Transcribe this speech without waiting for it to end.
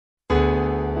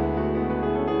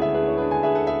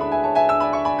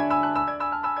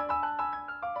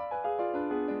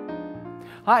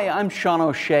Hi, I'm Sean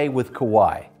O'Shea with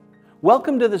Kawai.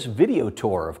 Welcome to this video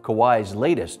tour of Kawai's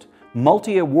latest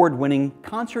multi-award-winning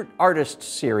Concert Artist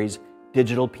Series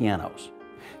digital pianos,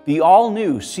 the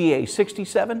all-new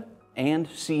CA67 and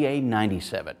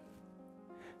CA97.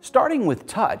 Starting with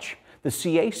touch, the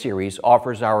CA series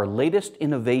offers our latest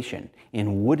innovation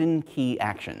in wooden key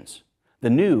actions,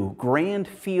 the new Grand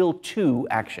Feel 2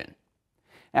 action.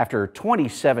 After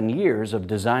 27 years of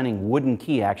designing wooden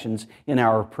key actions in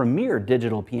our premier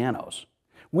digital pianos,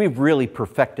 we've really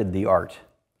perfected the art.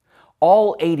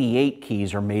 All 88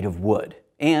 keys are made of wood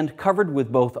and covered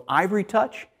with both ivory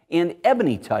touch and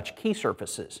ebony touch key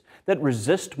surfaces that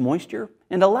resist moisture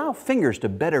and allow fingers to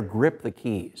better grip the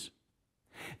keys.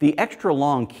 The extra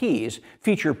long keys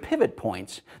feature pivot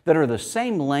points that are the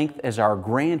same length as our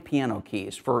grand piano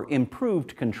keys for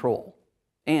improved control.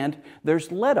 And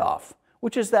there's let-off,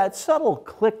 which is that subtle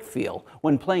click feel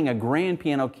when playing a grand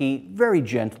piano key very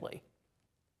gently.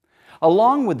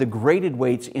 Along with the graded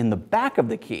weights in the back of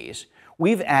the keys,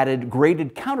 we've added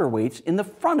graded counterweights in the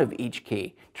front of each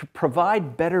key to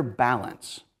provide better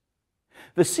balance.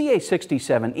 The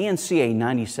CA67 and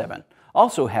CA97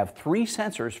 also have 3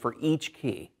 sensors for each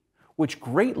key, which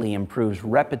greatly improves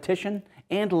repetition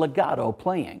and legato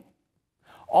playing.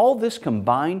 All this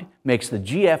combined makes the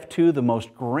GF2 the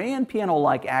most grand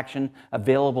piano-like action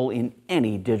available in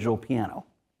any digital piano.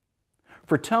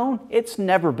 For tone, it's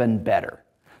never been better.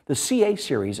 The CA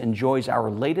series enjoys our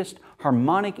latest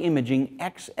Harmonic Imaging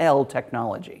XL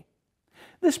technology.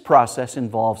 This process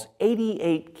involves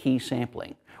 88 key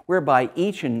sampling, whereby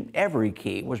each and every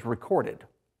key was recorded.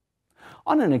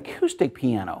 On an acoustic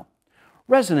piano,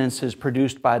 resonance is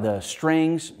produced by the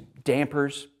strings,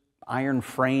 dampers, iron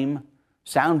frame,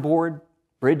 soundboard,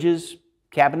 bridges,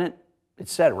 cabinet,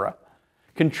 etc.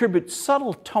 contribute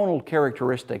subtle tonal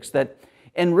characteristics that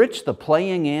enrich the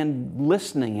playing and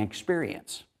listening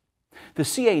experience. The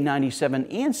CA97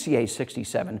 and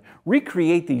CA67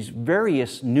 recreate these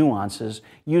various nuances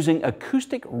using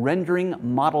acoustic rendering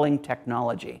modeling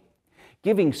technology,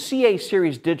 giving CA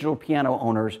series digital piano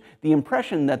owners the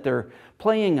impression that they're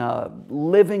playing a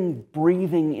living,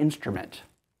 breathing instrument.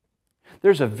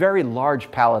 There's a very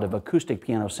large palette of acoustic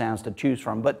piano sounds to choose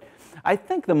from, but I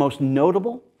think the most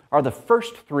notable are the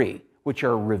first 3, which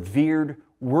are revered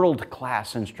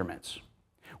world-class instruments.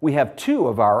 We have 2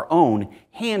 of our own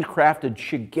handcrafted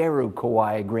Shigeru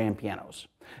Kawai grand pianos,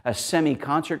 a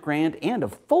semi-concert grand and a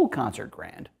full concert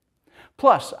grand,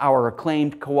 plus our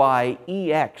acclaimed Kawai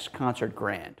EX concert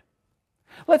grand.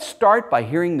 Let's start by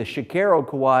hearing the Shigeru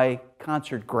Kawai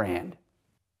concert grand.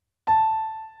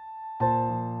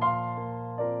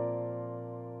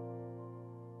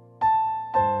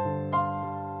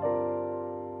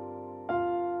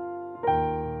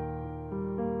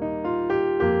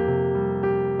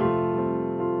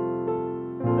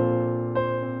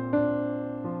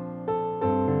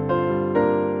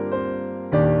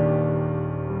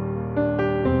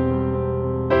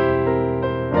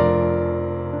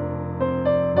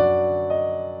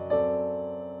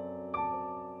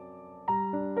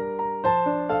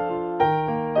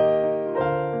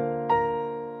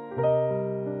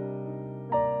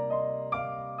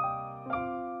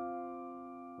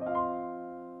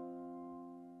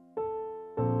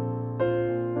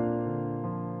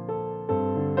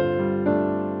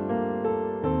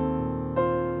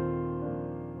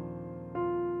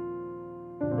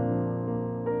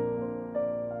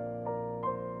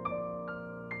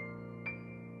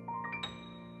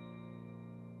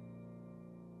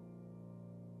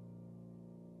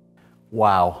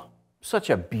 Wow, such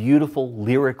a beautiful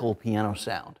lyrical piano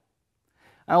sound.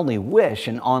 I only wish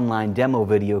an online demo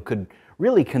video could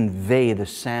really convey the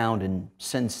sound and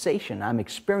sensation I'm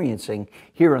experiencing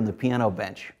here on the piano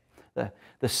bench.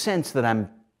 The sense that I'm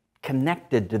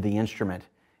connected to the instrument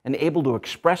and able to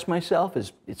express myself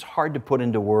it's hard to put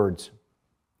into words.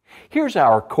 Here's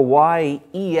our Kawai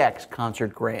EX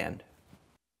concert grand.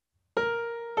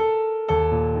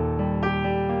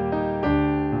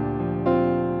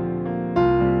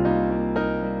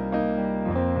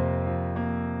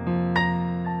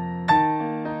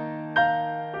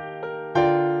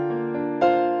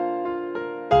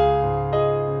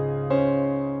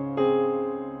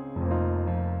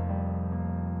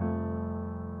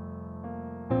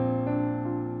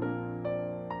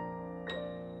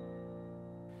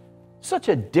 Such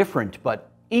a different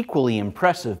but equally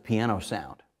impressive piano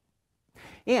sound.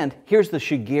 And here's the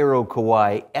Shigeru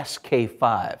Kawai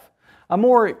SK5, a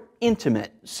more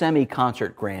intimate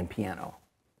semi-concert grand piano.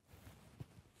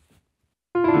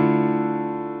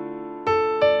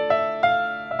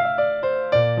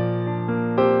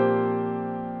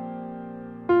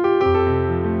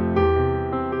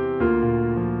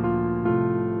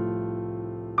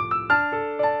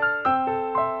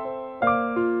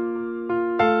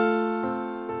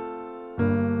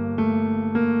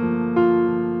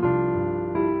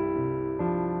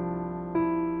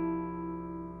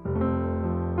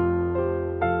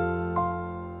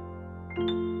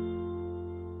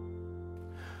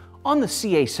 On the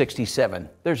CA67,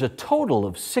 there's a total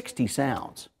of 60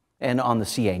 sounds, and on the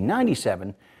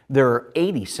CA97, there are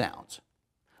 80 sounds.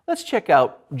 Let's check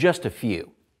out just a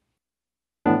few.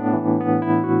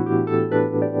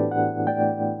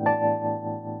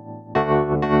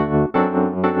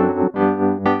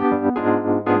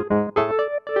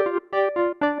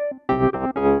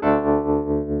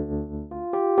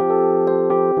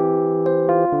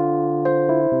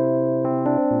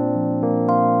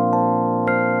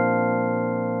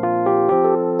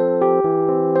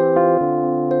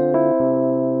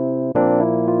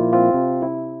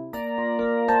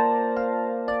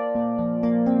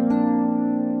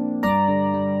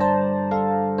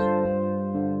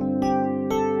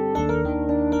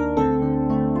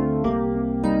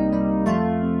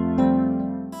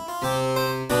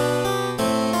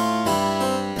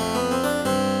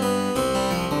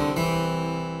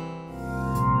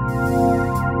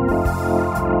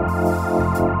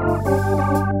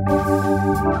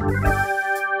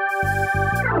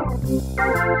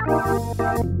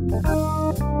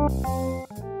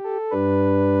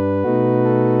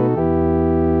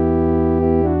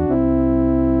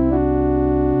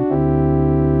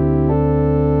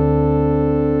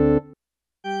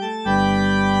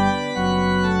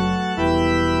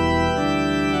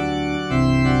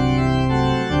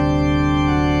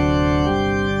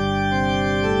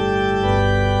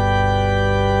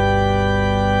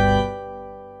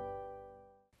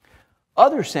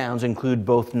 Other sounds include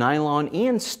both nylon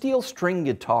and steel string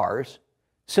guitars,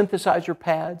 synthesizer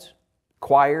pads,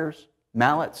 choirs,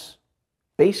 mallets,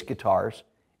 bass guitars,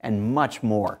 and much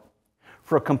more.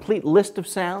 For a complete list of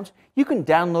sounds, you can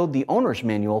download the owner's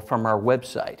manual from our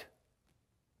website.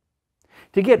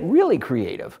 To get really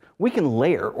creative, we can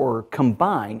layer or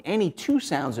combine any two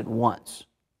sounds at once.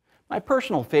 My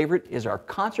personal favorite is our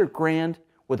concert grand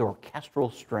with orchestral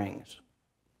strings.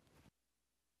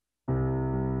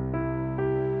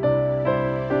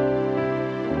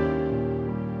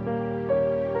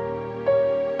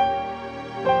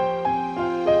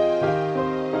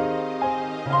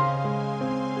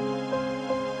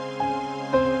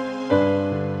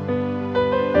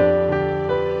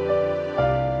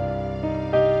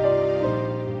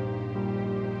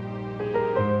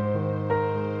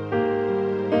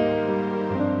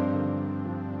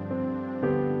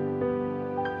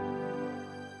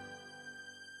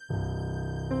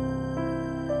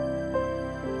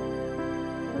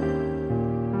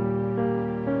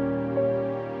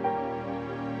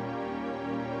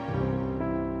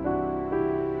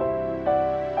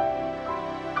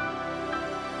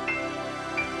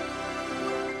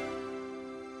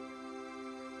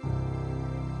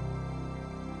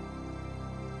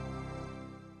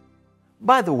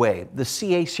 By the way, the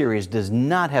CA series does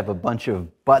not have a bunch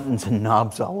of buttons and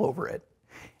knobs all over it.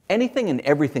 Anything and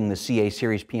everything the CA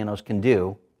series pianos can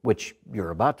do, which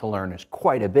you're about to learn is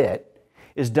quite a bit,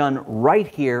 is done right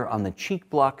here on the cheek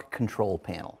block control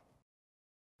panel.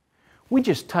 We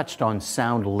just touched on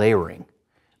sound layering.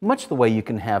 Much the way you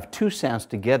can have two sounds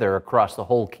together across the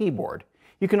whole keyboard,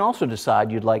 you can also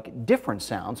decide you'd like different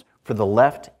sounds for the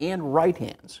left and right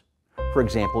hands. For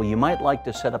example, you might like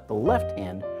to set up the left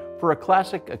hand for a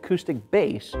classic acoustic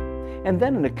bass, and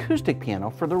then an acoustic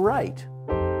piano for the right.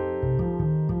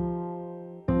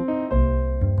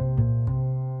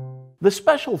 The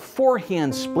special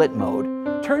four-hand split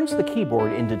mode turns the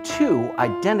keyboard into two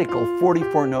identical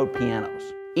 44-note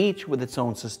pianos, each with its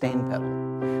own sustain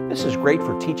pedal. This is great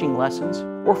for teaching lessons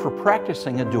or for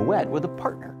practicing a duet with a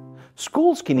partner.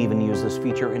 Schools can even use this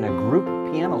feature in a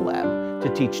group piano lab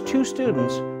to teach two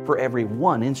students for every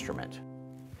one instrument.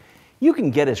 You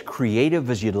can get as creative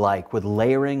as you'd like with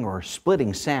layering or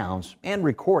splitting sounds and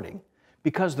recording,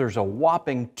 because there's a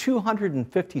whopping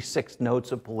 256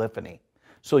 notes of polyphony,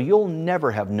 so you'll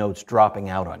never have notes dropping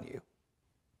out on you.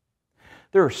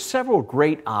 There are several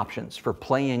great options for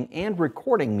playing and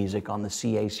recording music on the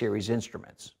CA series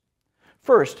instruments.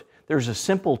 First, there's a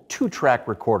simple 2-track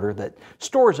recorder that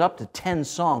stores up to 10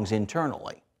 songs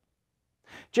internally.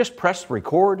 Just press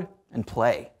record and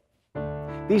play.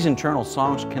 These internal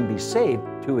songs can be saved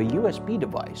to a USB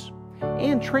device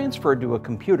and transferred to a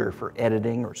computer for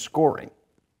editing or scoring.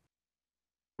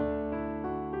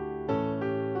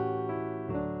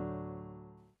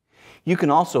 You can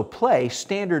also play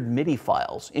standard MIDI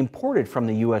files imported from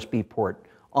the USB port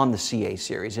on the CA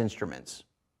series instruments.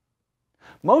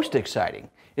 Most exciting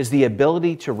is the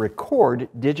ability to record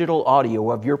digital audio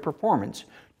of your performance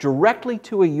directly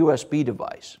to a USB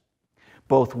device.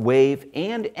 Both WAV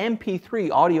and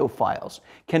MP3 audio files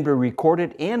can be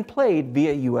recorded and played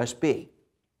via USB.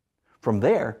 From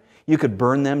there, You could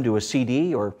burn them to a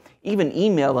CD or even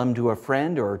email them to a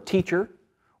friend or teacher,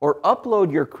 or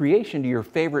upload your creation to your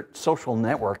favorite social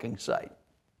networking site.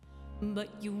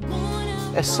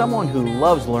 As someone who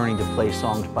loves learning to play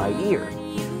songs by ear,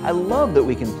 I love that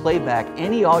we can play back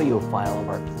any audio file of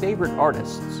our favorite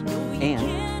artists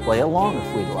and play along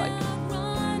if we'd like.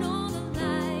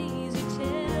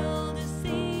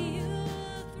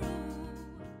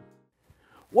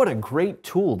 What a great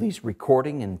tool these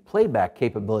recording and playback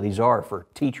capabilities are for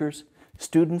teachers,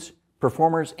 students,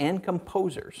 performers, and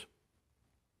composers.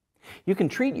 You can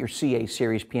treat your CA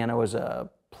series piano as a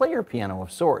player piano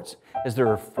of sorts, as there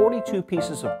are 42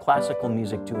 pieces of classical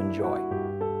music to enjoy.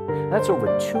 That's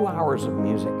over 2 hours of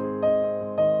music.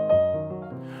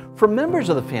 For members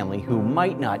of the family who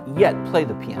might not yet play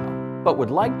the piano, but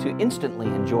would like to instantly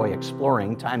enjoy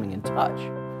exploring timing and touch,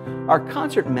 our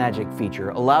Concert Magic feature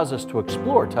allows us to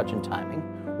explore touch and timing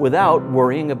without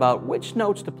worrying about which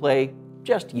notes to play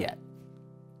just yet.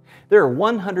 There are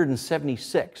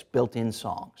 176 built-in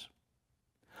songs.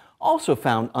 Also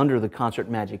found under the Concert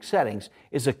Magic settings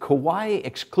is a Kawai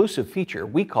exclusive feature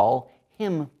we call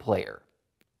Hymn Player.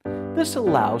 This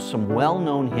allows some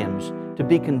well-known hymns to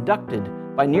be conducted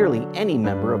by nearly any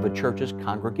member of a church's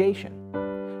congregation.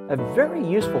 A very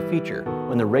useful feature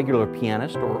when the regular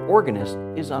pianist or organist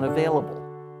is unavailable.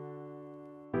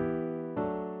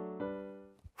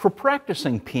 For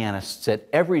practicing pianists at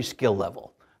every skill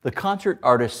level, the Concert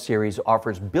Artist series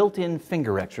offers built-in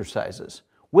finger exercises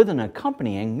with an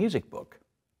accompanying music book.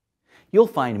 You'll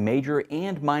find major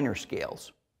and minor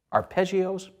scales,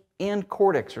 arpeggios, and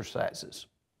chord exercises.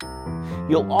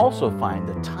 You'll also find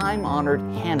the time-honored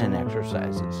Hanon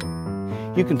exercises.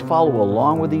 You can follow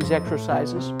along with these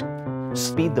exercises,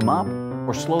 speed them up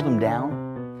or slow them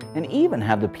down, and even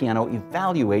have the piano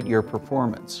evaluate your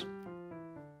performance.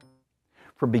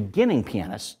 For beginning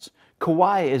pianists,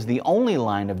 Kawai is the only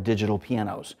line of digital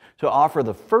pianos to offer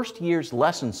the first year's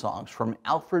lesson songs from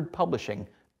Alfred Publishing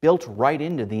built right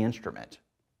into the instrument.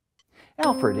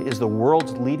 Alfred is the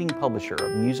world's leading publisher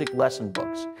of music lesson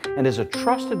books and is a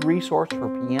trusted resource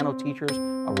for piano teachers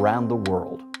around the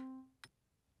world.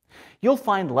 You'll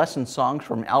find lesson songs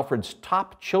from Alfred's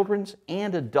top children's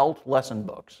and adult lesson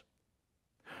books.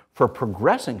 For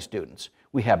progressing students,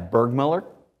 we have Burgmuller,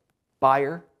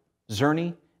 Beyer,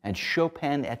 Czerny, and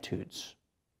Chopin etudes.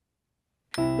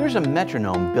 There's a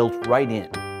metronome built right in,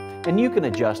 and you can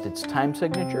adjust its time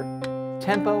signature,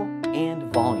 tempo,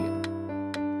 and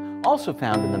volume. Also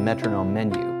found in the metronome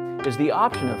menu is the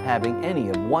option of having any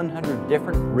of 100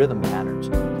 different rhythm patterns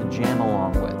to jam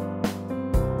along with.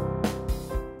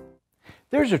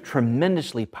 There's a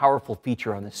tremendously powerful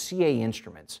feature on the CA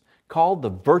instruments called the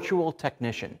Virtual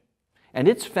Technician, and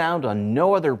it's found on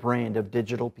no other brand of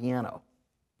digital piano.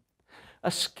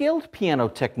 A skilled piano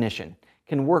technician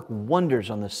can work wonders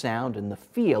on the sound and the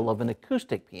feel of an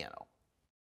acoustic piano.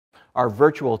 Our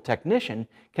virtual technician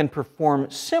can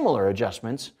perform similar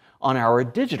adjustments on our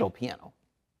digital piano.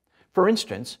 For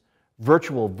instance,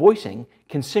 virtual voicing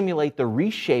can simulate the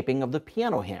reshaping of the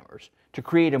piano hammers to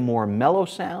create a more mellow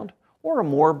sound or a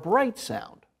more bright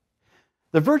sound.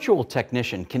 The virtual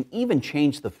technician can even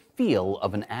change the feel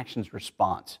of an action's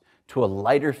response to a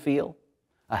lighter feel,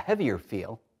 a heavier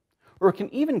feel, or it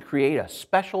can even create a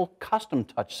special custom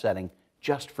touch setting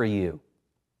just for you.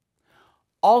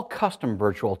 All custom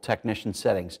virtual technician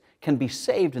settings can be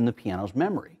saved in the piano's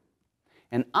memory.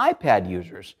 And iPad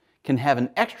users can have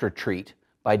an extra treat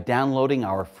by downloading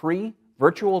our free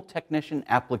Virtual Technician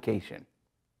application.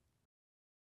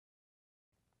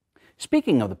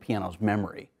 Speaking of the piano's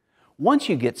memory, once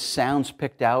you get sounds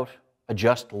picked out,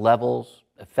 adjust levels,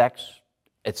 effects,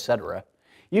 etc.,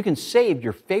 you can save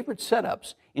your favorite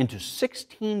setups into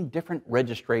 16 different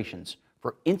registrations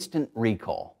for instant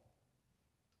recall.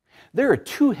 There are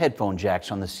 2 headphone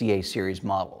jacks on the CA series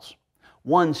models,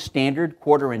 one standard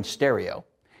quarter-inch stereo,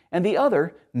 and the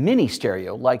other mini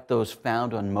stereo like those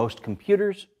found on most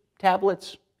computers,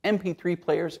 tablets, MP3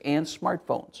 players, and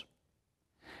smartphones.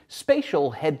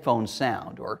 Spatial Headphone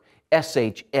Sound, or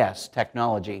SHS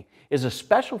technology, is a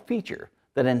special feature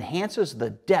that enhances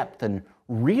the depth and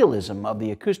realism of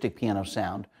the acoustic piano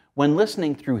sound when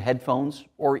listening through headphones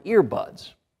or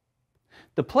earbuds.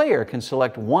 The player can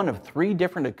select one of 3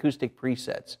 different acoustic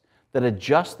presets that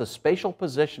adjust the spatial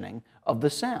positioning of the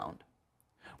sound,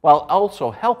 while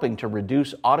also helping to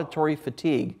reduce auditory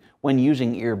fatigue when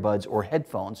using earbuds or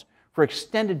headphones for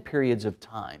extended periods of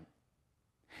time.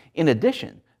 In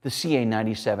addition, the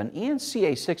CA97 and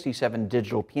CA67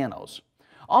 digital pianos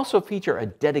also feature a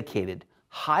dedicated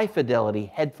high-fidelity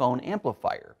headphone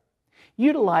amplifier,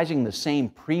 utilizing the same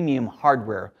premium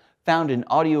hardware found in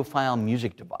audiophile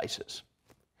music devices.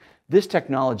 This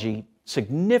technology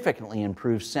significantly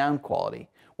improves sound quality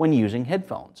when using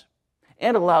headphones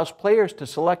and allows players to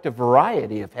select a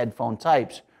variety of headphone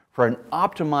types for an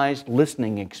optimized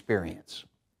listening experience.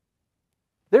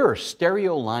 There are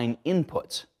stereo line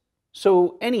inputs,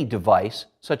 so any device,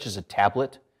 such as a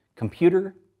tablet,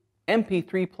 computer,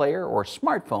 MP3 player, or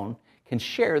smartphone, can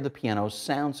share the piano's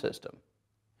sound system.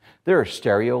 There are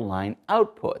stereo line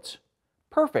outputs,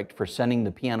 perfect for sending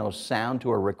the piano's sound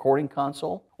to a recording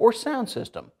console or sound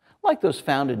system, like those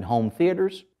found in home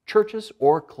theaters, churches,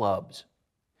 or clubs.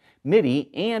 MIDI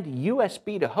and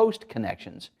USB to host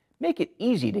connections make it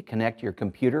easy to connect your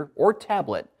computer or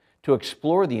tablet to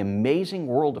explore the amazing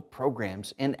world of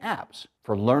programs and apps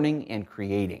for learning and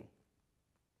creating.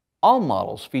 All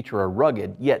models feature a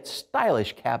rugged yet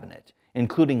stylish cabinet,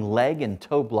 including leg and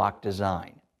toe block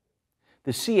design.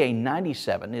 The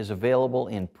CA97 is available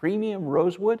in premium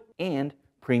rosewood and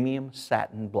premium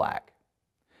satin black.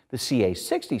 The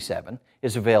CA67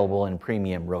 is available in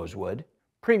premium rosewood,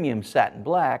 premium satin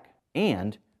black,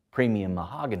 and premium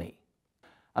mahogany.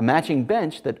 A matching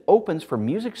bench that opens for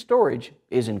music storage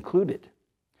is included.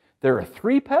 There are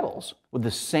 3 pedals with the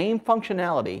same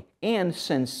functionality and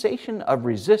sensation of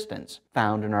resistance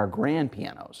found in our grand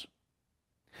pianos.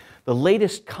 The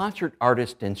latest Concert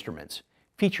Artist instruments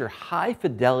feature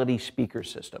high-fidelity speaker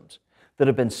systems that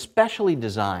have been specially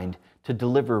designed to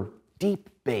deliver deep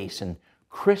bass and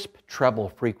crisp treble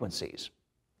frequencies.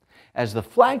 As the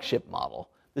flagship model,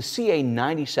 the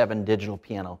CA97 digital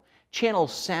piano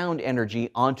channels sound energy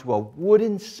onto a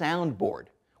wooden soundboard,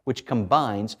 which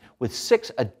combines with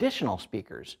 6 additional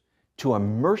speakers to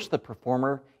immerse the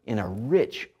performer in a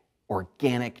rich,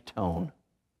 organic tone.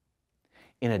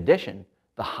 In addition,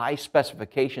 the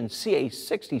high-specification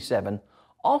CA67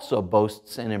 also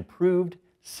boasts an improved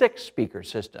 6-speaker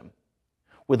system,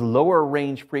 with lower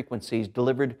range frequencies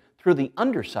delivered through the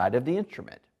underside of the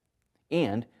instrument,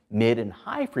 and mid and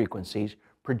high frequencies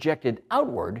projected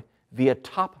outward via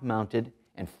top-mounted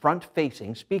and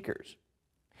front-facing speakers.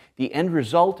 The end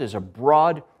result is a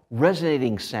broad,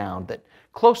 resonating sound that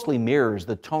closely mirrors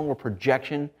the tonal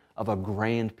projection of a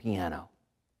grand piano.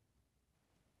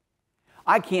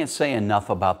 I can't say enough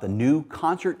about the new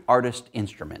Concert Artist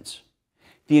instruments.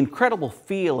 The incredible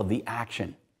feel of the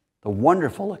action, the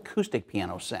wonderful acoustic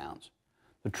piano sounds,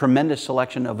 the tremendous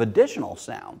selection of additional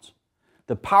sounds,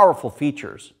 the powerful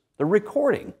features, the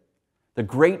recording, the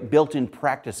great built-in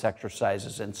practice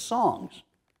exercises and songs.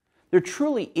 There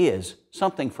truly is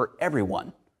something for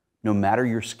everyone, no matter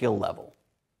your skill level.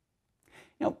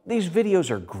 These videos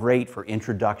are great for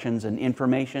introductions and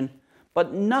information,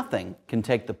 but nothing can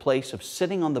take the place of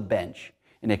sitting on the bench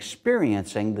and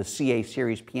experiencing the CA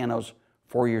series pianos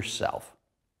for yourself.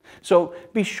 So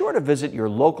be sure to visit your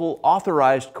local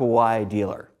authorized Kawai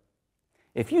dealer.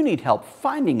 If you need help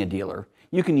finding a dealer,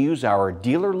 you can use our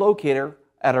dealer locator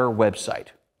at our website,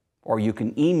 or you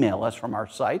can email us from our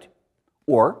site,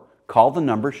 or call the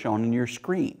number shown on your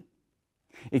screen.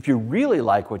 If you really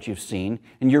like what you've seen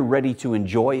and you're ready to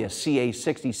enjoy a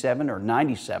CA67 or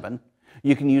 97,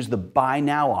 you can use the Buy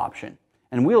Now option,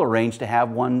 and we'll arrange to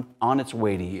have one on its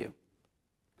way to you.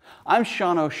 I'm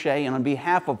Sean O'Shea, and on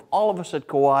behalf of all of us at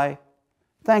Kawai,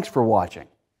 thanks for watching.